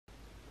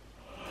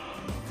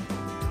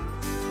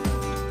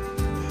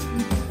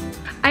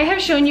I have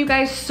shown you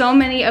guys so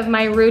many of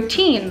my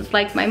routines,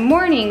 like my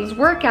mornings,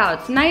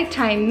 workouts,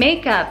 nighttime,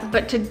 makeup,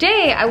 but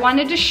today I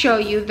wanted to show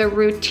you the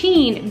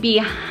routine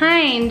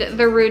behind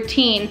the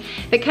routine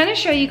that kind of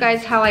show you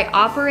guys how I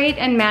operate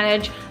and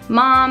manage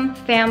mom,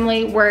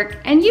 family, work,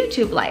 and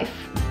YouTube life.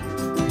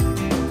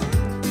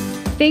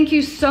 Thank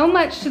you so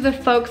much to the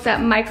folks at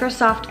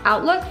Microsoft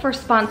Outlook for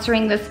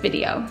sponsoring this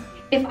video.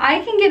 If I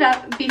can get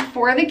up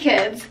before the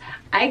kids,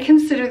 I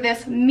consider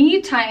this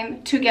me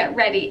time to get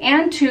ready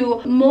and to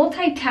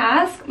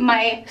multitask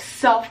my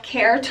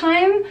self-care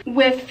time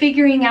with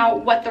figuring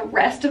out what the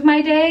rest of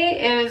my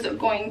day is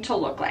going to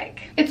look like.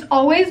 It's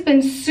always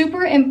been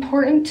super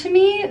important to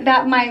me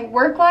that my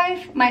work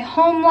life, my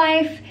home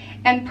life,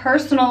 and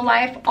personal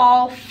life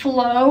all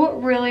flow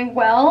really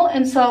well,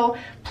 and so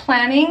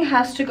planning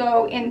has to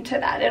go into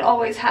that. It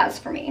always has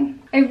for me.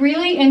 I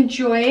really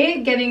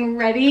enjoy getting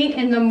ready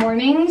in the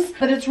mornings,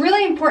 but it's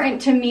really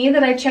important to me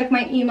that I check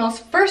my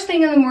emails first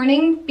thing in the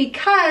morning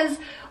because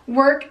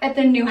work at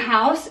the new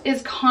house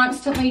is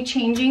constantly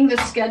changing the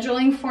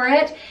scheduling for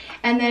it.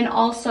 And then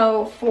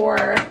also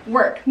for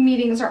work,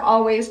 meetings are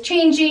always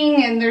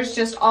changing and there's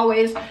just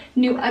always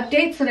new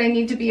updates that I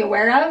need to be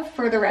aware of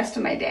for the rest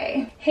of my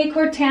day. Hey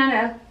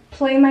Cortana,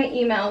 play my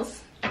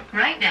emails.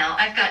 Right now,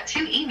 I've got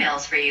 2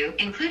 emails for you,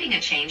 including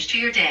a change to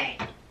your day.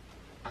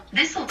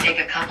 This will take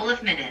a couple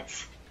of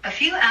minutes. A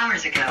few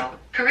hours ago,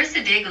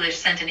 Carissa Daglish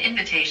sent an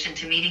invitation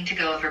to meeting to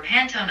go over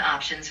Pantone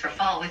options for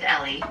fall with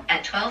Ellie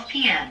at 12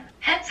 p.m.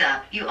 Heads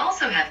up, you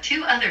also have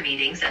 2 other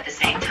meetings at the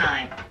same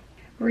time.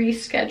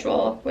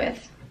 Reschedule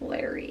with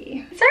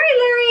Larry. Sorry,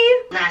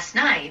 Larry. Last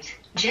night,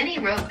 Jenny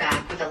wrote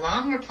back with a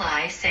long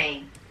reply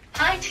saying,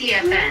 "Hi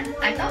TFN,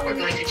 I thought we're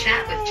going to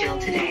chat with Jill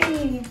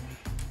today.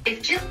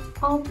 If Jill..."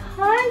 I'll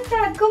pause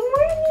that. Good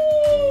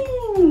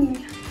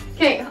morning.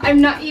 Okay,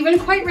 I'm not even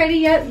quite ready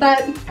yet,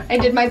 but I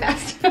did my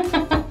best.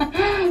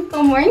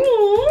 Good morning.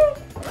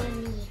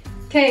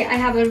 Okay, I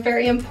have a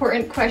very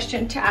important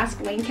question to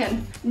ask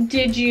Lincoln.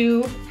 Did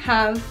you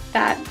have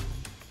that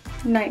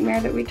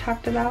nightmare that we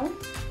talked about?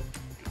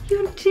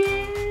 You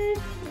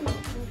did?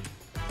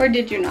 Or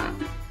did you not?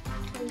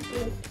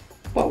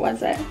 What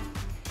was it?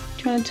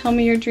 Do you want to tell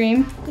me your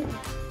dream?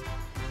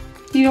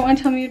 You don't want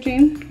to tell me your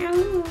dream?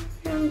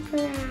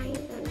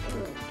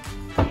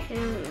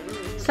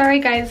 Sorry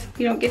guys,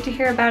 you don't get to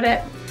hear about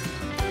it.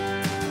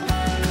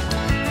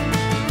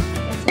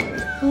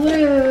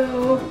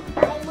 Blue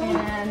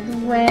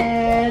and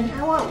red.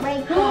 I want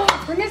my green.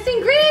 We're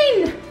missing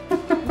green!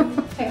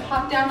 Okay,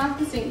 hop down off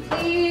the sink,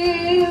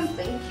 please.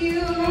 Thank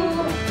you.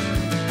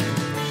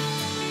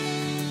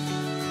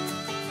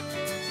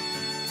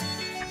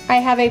 I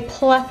have a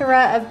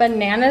plethora of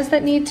bananas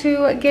that need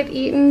to get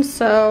eaten,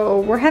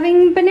 so we're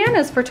having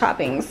bananas for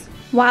toppings.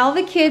 While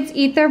the kids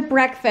eat their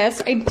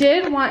breakfast, I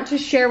did want to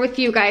share with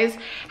you guys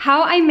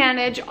how I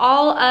manage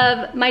all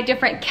of my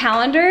different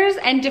calendars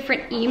and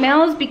different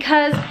emails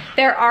because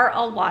there are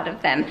a lot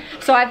of them.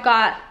 So I've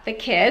got the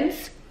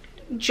kids,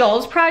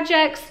 Joel's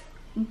projects,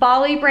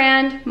 Bali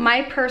brand,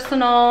 my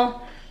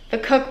personal, the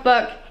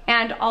cookbook,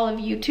 and all of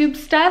YouTube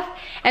stuff.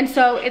 And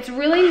so it's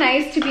really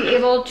nice to be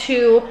able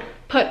to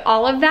put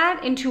all of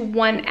that into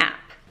one app.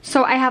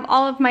 So I have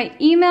all of my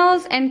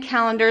emails and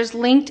calendars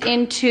linked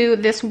into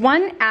this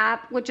one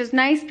app, which is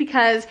nice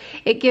because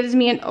it gives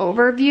me an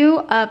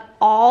overview of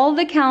all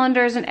the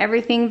calendars and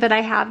everything that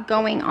I have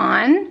going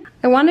on.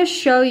 I want to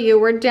show you,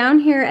 we're down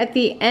here at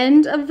the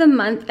end of the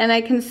month and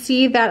I can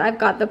see that I've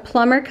got the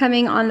plumber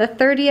coming on the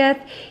 30th.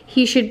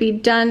 He should be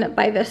done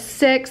by the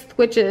 6th,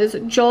 which is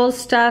Joel's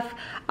stuff.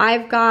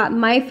 I've got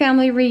my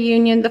family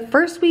reunion the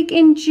first week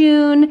in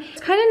June.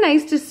 It's kind of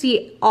nice to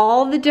see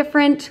all the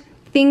different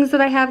things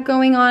that I have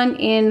going on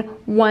in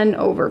one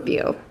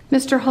overview.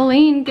 Mr.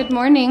 Hoellein, good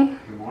morning.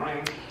 Good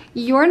morning.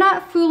 You're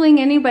not fooling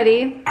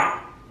anybody.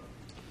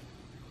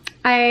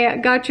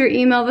 I got your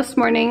email this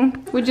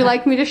morning. Would you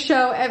like me to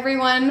show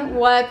everyone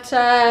what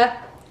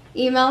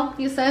email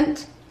you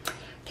sent?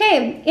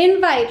 Okay,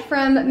 invite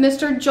from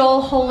Mr.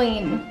 Joel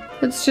Hoellein.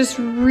 Let's just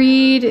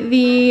read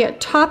the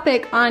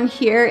topic on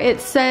here. It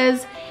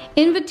says,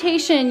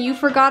 invitation, you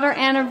forgot our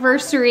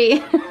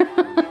anniversary.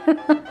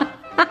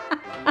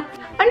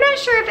 I'm not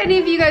sure if any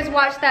of you guys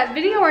watched that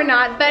video or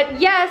not, but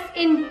yes,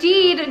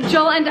 indeed,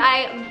 Joel and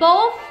I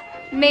both,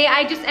 may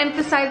I just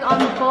emphasize on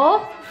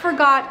both,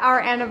 forgot our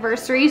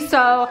anniversary,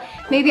 so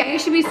maybe I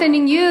should be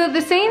sending you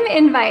the same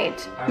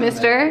invite,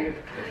 mister.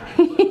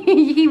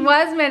 He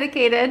was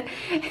medicated.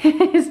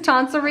 His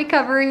tonsil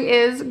recovery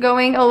is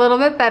going a little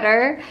bit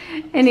better.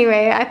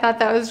 Anyway, I thought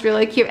that was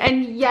really cute.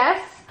 And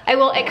yes, I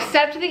will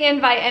accept the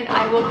invite and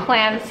I will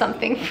plan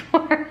something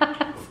for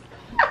us.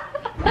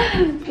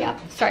 Yeah,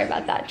 sorry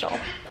about that, Joel.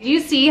 You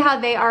see how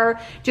they are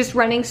just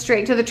running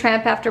straight to the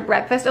tramp after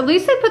breakfast? At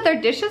least they put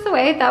their dishes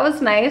away. That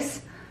was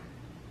nice.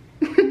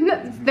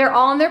 They're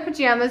all in their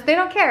pajamas. They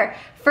don't care.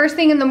 First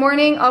thing in the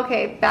morning,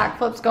 okay,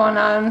 backflips going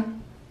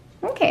on.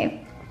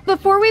 Okay.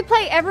 Before we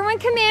play, everyone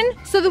come in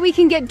so that we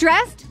can get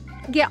dressed,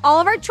 get all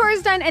of our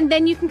chores done, and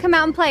then you can come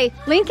out and play.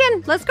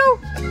 Lincoln, let's go.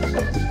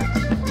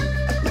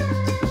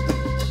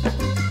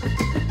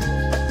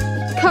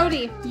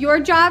 Cody, your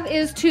job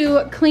is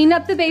to clean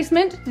up the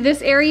basement.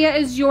 This area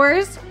is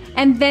yours,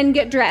 and then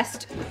get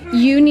dressed.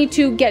 You need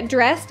to get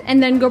dressed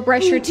and then go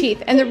brush your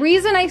teeth. And the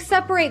reason I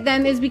separate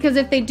them is because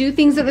if they do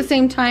things at the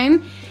same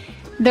time,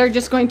 they're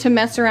just going to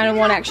mess around and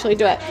won't actually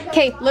do it.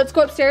 Okay, let's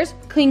go upstairs,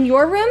 clean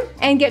your room,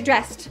 and get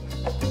dressed.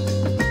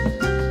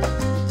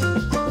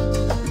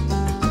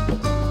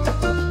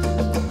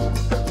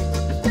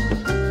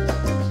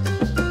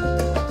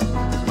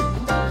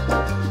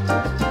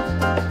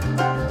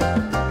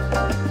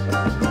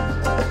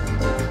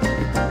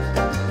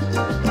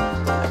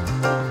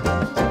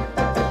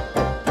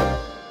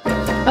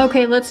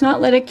 Okay, let's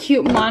not let a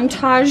cute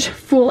montage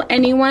fool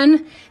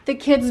anyone. The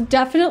kids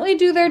definitely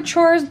do their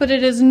chores, but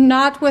it is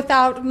not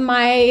without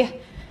my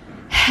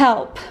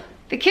help.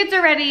 The kids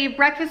are ready,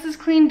 breakfast is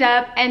cleaned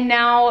up, and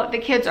now the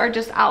kids are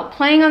just out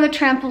playing on the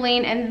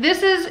trampoline. And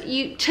this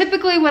is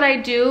typically what I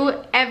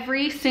do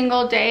every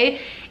single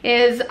day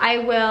is I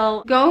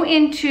will go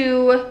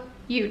into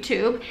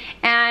YouTube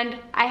and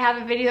I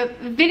have a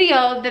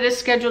video that is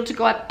scheduled to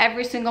go up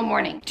every single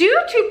morning.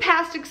 Due to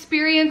past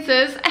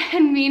experiences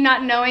and me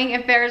not knowing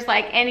if there's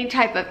like any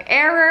type of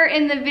error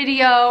in the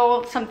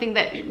video, something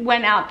that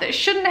went out that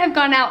shouldn't have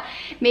gone out,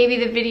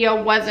 maybe the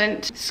video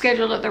wasn't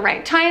scheduled at the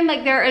right time,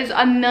 like there is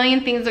a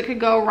million things that could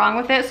go wrong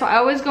with it. So I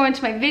always go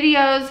into my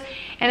videos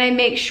and I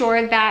make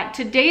sure that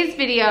today's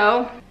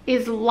video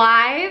is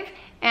live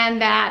and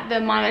that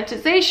the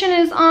monetization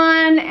is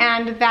on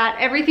and that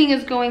everything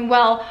is going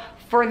well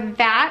for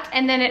that.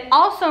 And then it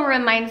also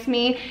reminds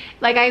me,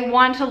 like I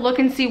want to look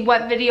and see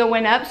what video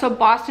went up. So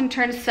Boston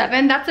turned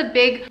 7, that's a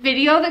big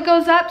video that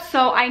goes up.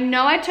 So I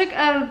know I took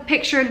a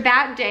picture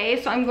that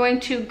day. So I'm going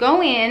to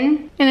go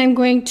in and I'm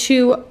going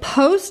to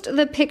post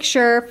the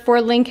picture for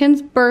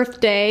Lincoln's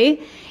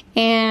birthday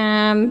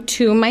and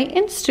to my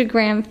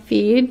Instagram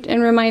feed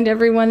and remind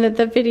everyone that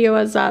the video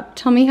is up.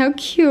 Tell me how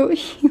cute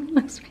he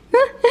looks.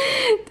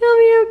 Tell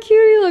me how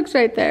cute he looks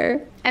right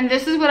there. And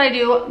this is what I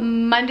do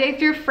Monday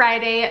through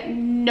Friday,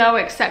 no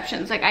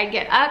exceptions. Like I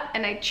get up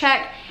and I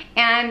check,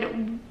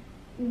 and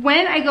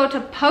when I go to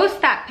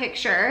post that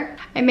picture,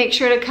 I make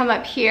sure to come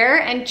up here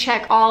and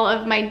check all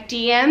of my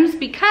DMs,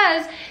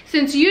 because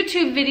since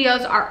YouTube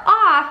videos are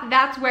off,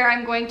 that's where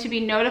I'm going to be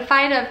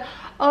notified of,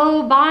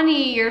 oh,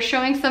 Bonnie, you're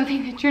showing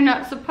something that you're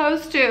not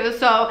supposed to.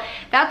 So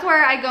that's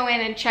where I go in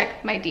and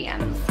check my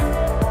DMs.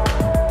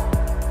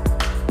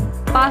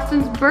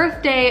 Boston's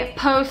birthday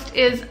post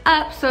is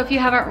up, so if you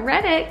haven't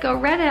read it, go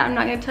read it. I'm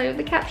not gonna tell you what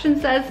the caption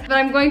says, but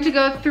I'm going to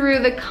go through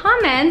the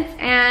comments,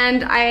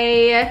 and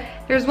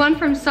there's one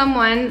from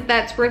someone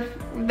that's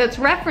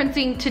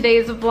referencing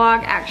today's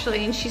vlog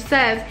actually, and she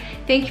says,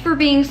 thank you for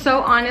being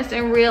so honest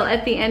and real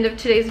at the end of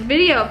today's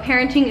video.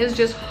 Parenting is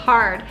just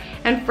hard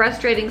and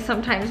frustrating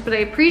sometimes, but I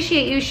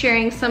appreciate you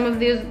sharing some of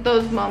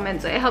those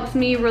moments. It helps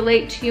me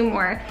relate to you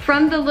more.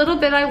 From the little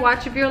bit I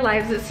watch of your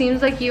lives, it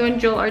seems like you and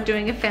Joel are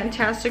doing a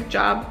fantastic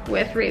job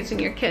with raising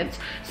your kids.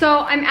 So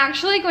I'm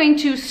actually going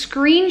to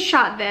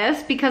screenshot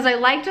this because I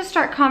like to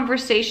start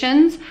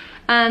conversations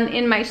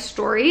in my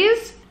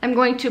stories. I'm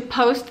going to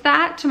post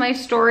that to my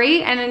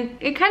story, and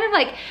it kind of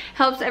like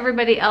helps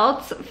everybody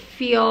else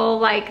feel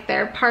like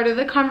they're part of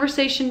the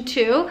conversation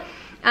too.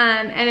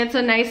 And it's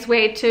a nice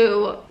way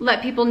to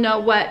let people know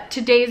what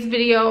today's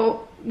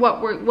video,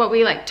 what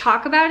we like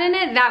talk about in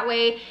it. That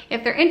way,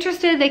 if they're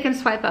interested, they can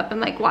swipe up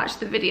and like watch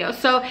the video.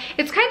 So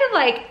it's kind of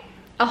like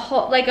a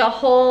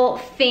whole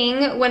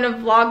thing when a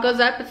vlog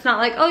goes up. It's not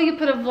like, oh, you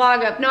put a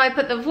vlog up. No, I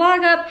put the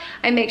vlog up.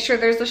 I make sure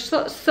there's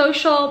a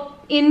social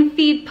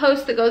in-feed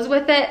post that goes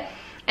with it.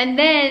 And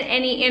then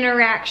any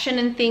interaction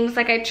and things,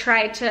 like I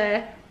try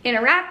to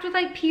interact with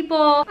like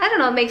people. I don't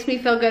know, it makes me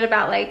feel good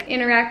about like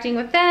interacting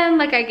with them.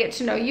 Like I get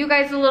to know you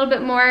guys a little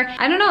bit more.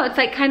 I don't know, it's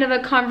like kind of a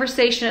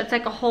conversation. It's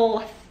like a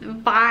whole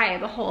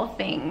vibe, a whole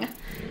thing.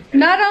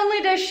 Not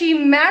only does she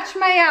match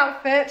my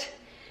outfit,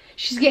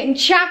 she's getting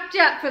chopped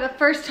up for the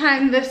first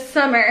time this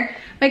summer.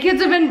 My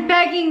kids have been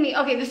begging me.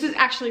 Okay, this is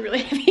actually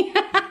really heavy.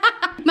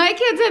 My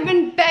kids have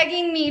been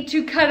begging me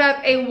to cut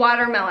up a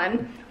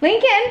watermelon.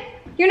 Lincoln,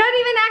 you're not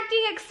even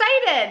acting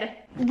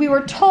excited. We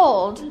were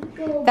told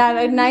that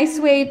a nice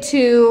way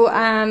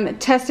to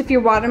test if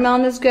your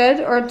watermelon is good,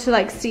 or to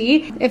like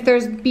see if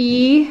there's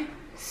bee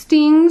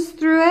stings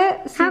through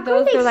it. So how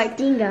come they like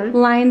sting them?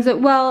 Lines that,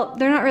 well,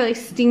 they're not really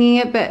stinging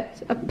it,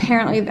 but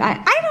apparently,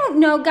 I don't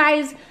know,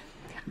 guys.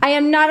 I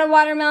am not a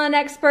watermelon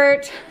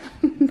expert,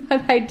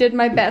 but I did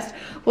my best.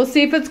 We'll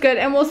see if it's good,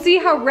 and we'll see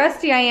how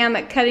rusty I am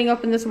at cutting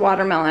open this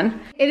watermelon.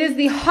 It is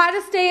the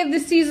hottest day of the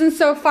season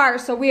so far,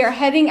 so we are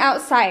heading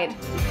outside.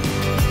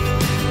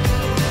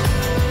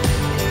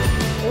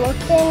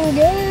 Looking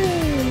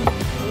good.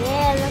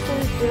 Yeah,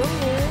 looking good.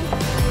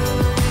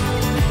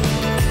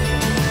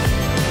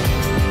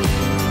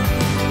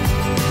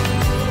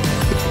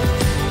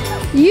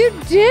 You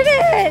did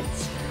it!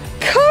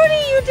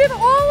 Cody, you did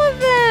all of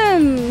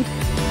them!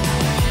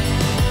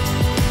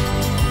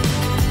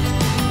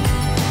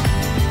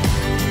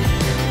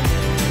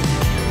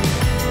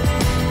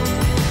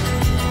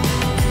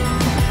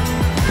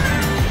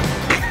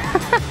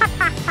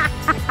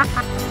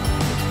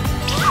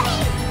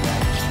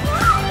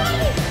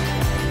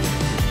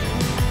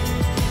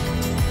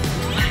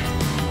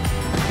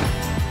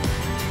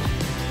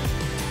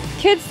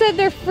 said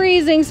they're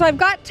freezing, so I've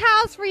got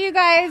towels for you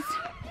guys.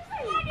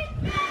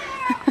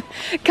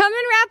 Come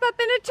and wrap up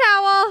in a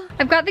towel.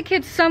 I've got the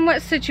kids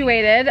somewhat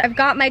situated. I've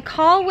got my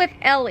call with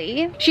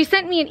Ellie. She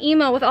sent me an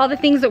email with all the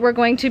things that we're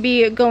going to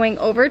be going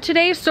over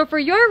today. So for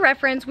your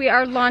reference, we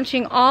are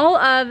launching all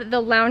of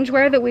the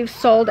loungewear that we've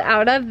sold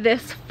out of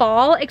this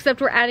fall, except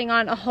we're adding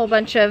on a whole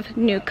bunch of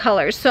new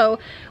colors. So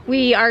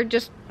we are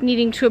just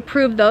needing to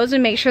approve those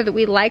and make sure that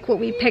we like what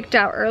we picked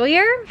out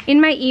earlier. In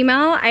my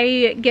email,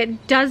 I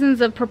get dozens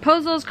of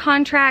proposals,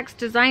 contracts,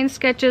 design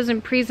sketches,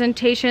 and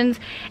presentations,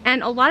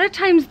 and a lot of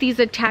times these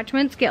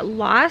attachments get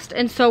lost.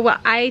 And so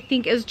what I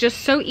think is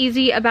just so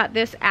easy about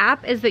this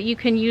app is that you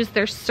can use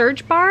their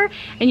search bar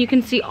and you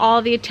can see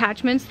all the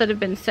attachments that have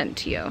been sent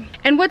to you.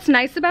 And what's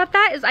nice about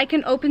that is I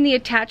can open the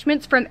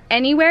attachments from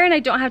anywhere and I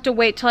don't have to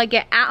wait till I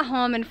get at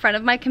home in front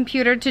of my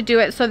computer to do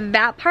it, so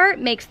that part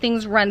makes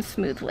things run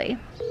smoothly.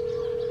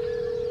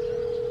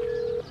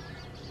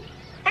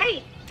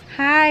 Hey.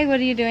 Hi, what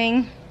are you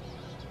doing?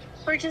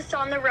 We're just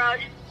on the road.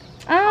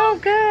 Oh,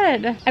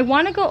 good. I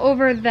want to go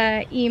over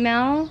the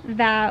email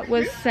that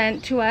was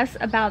sent to us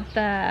about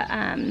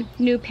the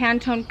new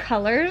Pantone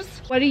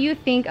colors. What do you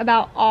think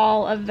about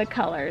all of the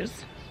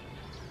colors?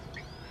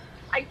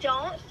 I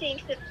don't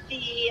think that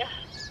the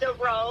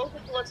robe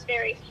looks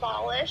very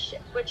fallish,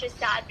 which is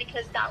sad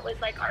because that was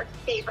like our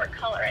favorite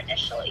color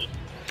initially.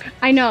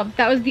 I know,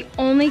 that was the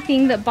only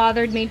thing that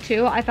bothered me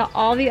too. I thought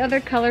all the other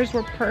colors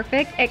were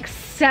perfect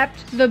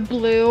except the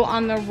blue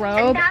on the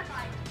robe. And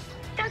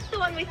that's the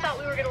one we thought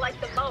we were gonna like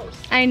the most.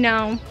 I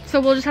know,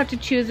 so we'll just have to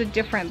choose a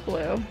different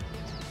blue.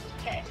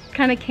 Okay.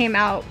 Kind of came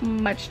out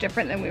much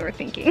different than we were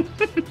thinking.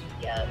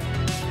 Yep.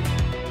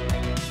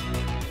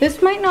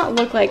 This might not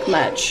look like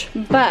much,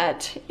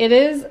 but it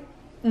is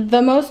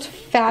the most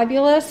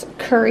fabulous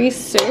curry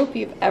soup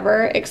you've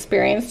ever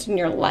experienced in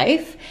your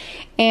life.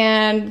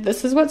 And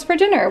this is what's for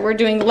dinner. We're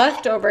doing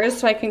leftovers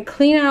so I can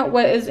clean out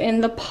what is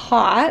in the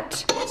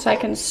pot so I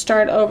can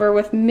start over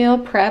with meal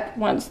prep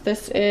once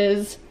this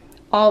is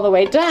all the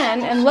way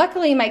done. And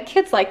luckily my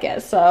kids like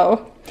it,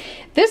 so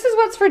this is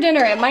what's for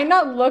dinner. It might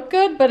not look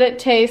good, but it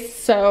tastes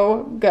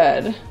so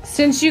good.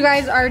 Since you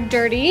guys are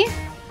dirty,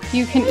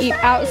 you can eat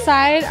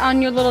outside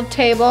on your little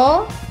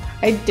table.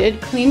 I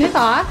did clean it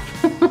off.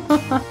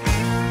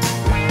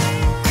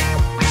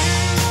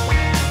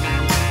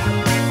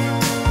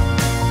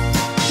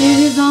 It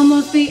is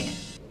almost the,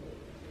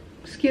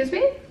 excuse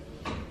me?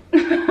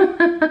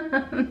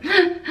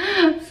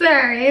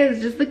 Sorry,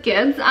 it's just the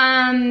kids.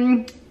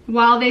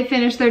 While they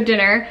finish their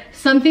dinner,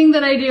 something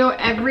that I do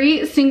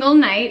every single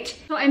night.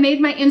 So I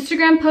made my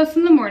Instagram post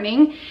in the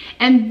morning,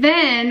 and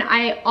then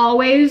I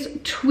always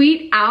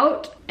tweet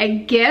out a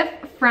GIF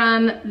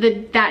from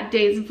that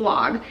day's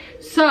vlog.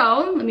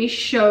 So let me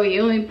show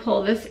you, let me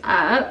pull this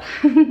up.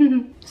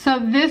 So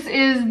this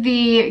is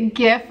the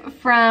GIF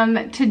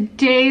from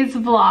today's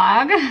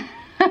vlog.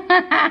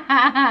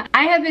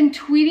 I have been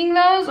tweeting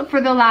those for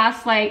the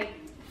last like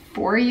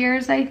 4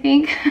 years, I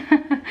think.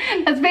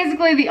 That's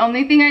basically the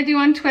only thing I do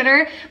on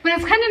Twitter, but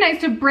it's kind of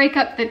nice to break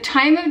up the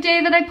time of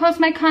day that I post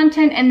my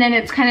content, and then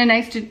it's kind of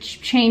nice to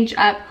change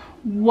up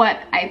what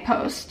I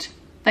post,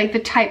 like the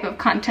type of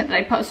content that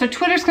I post. So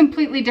Twitter's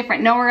completely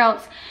different. Nowhere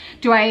else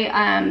do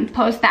I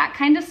post that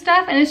kind of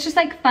stuff, and it's just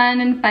like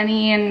fun and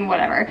funny and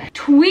whatever.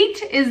 Tweet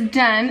is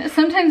done.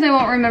 Sometimes I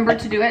won't remember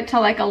to do it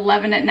till like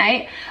 11 at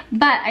night,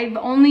 but I've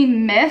only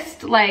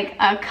missed like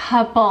a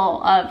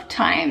couple of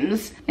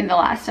times in the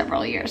last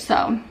several years.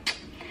 So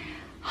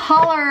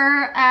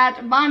holler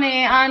at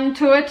Bonnie on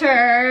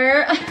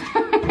Twitter.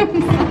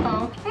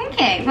 So,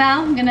 okay,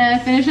 well, I'm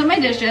gonna finish up my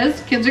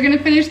dishes. Kids are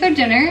gonna finish their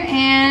dinner,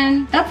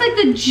 and that's like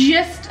the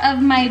gist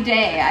of my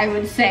day, I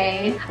would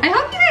say. I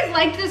hope you guys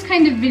liked this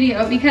kind of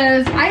video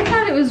because I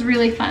thought it was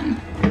really fun.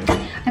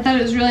 I thought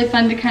it was really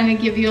fun to kind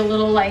of give you a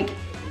little like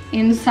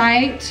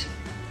insight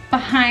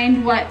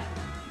behind what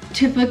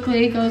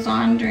typically goes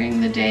on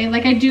during the day.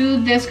 Like I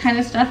do this kind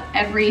of stuff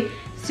every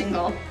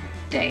single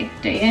day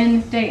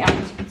in, day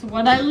out. It's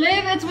what I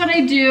live, it's what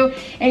I do.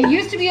 It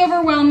used to be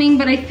overwhelming,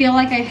 but I feel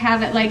like I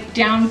have it like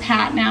down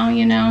pat now,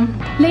 you know?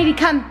 Lady,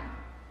 come.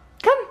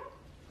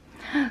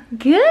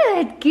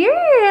 Good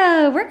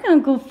girl. We're gonna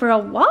go for a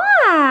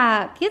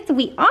walk. Yes,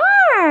 we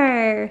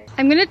are.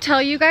 I'm gonna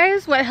tell you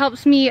guys what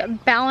helps me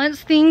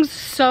balance things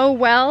so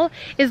well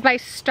is by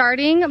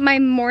starting my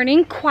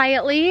morning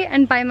quietly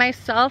and by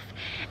myself,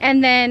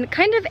 and then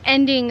kind of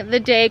ending the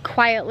day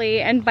quietly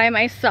and by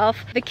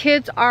myself. The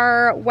kids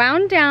are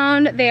wound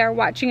down. They are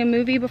watching a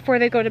movie before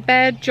they go to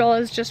bed. Joel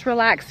is just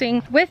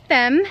relaxing with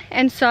them,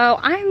 and so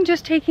I'm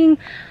just taking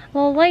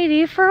little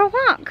lady for a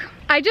walk.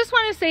 I just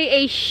want to say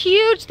a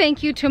huge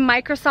thank you to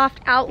Microsoft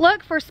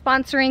Outlook for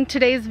sponsoring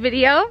today's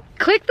video.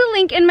 Click the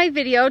link in my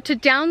video to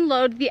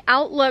download the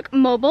Outlook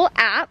mobile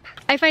app.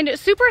 I find it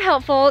super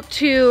helpful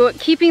to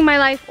keeping my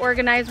life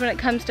organized when it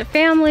comes to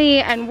family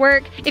and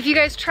work. If you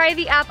guys try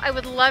the app, I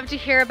would love to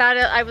hear about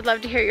it. I would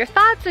love to hear your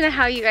thoughts and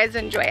how you guys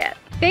enjoy it.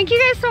 Thank you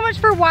guys so much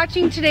for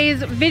watching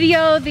today's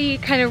video, the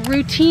kind of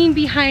routine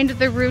behind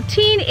the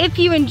routine. If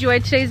you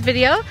enjoyed today's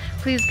video,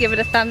 please give it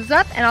a thumbs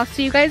up, and I'll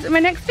see you guys in my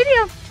next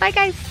video. Bye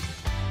guys.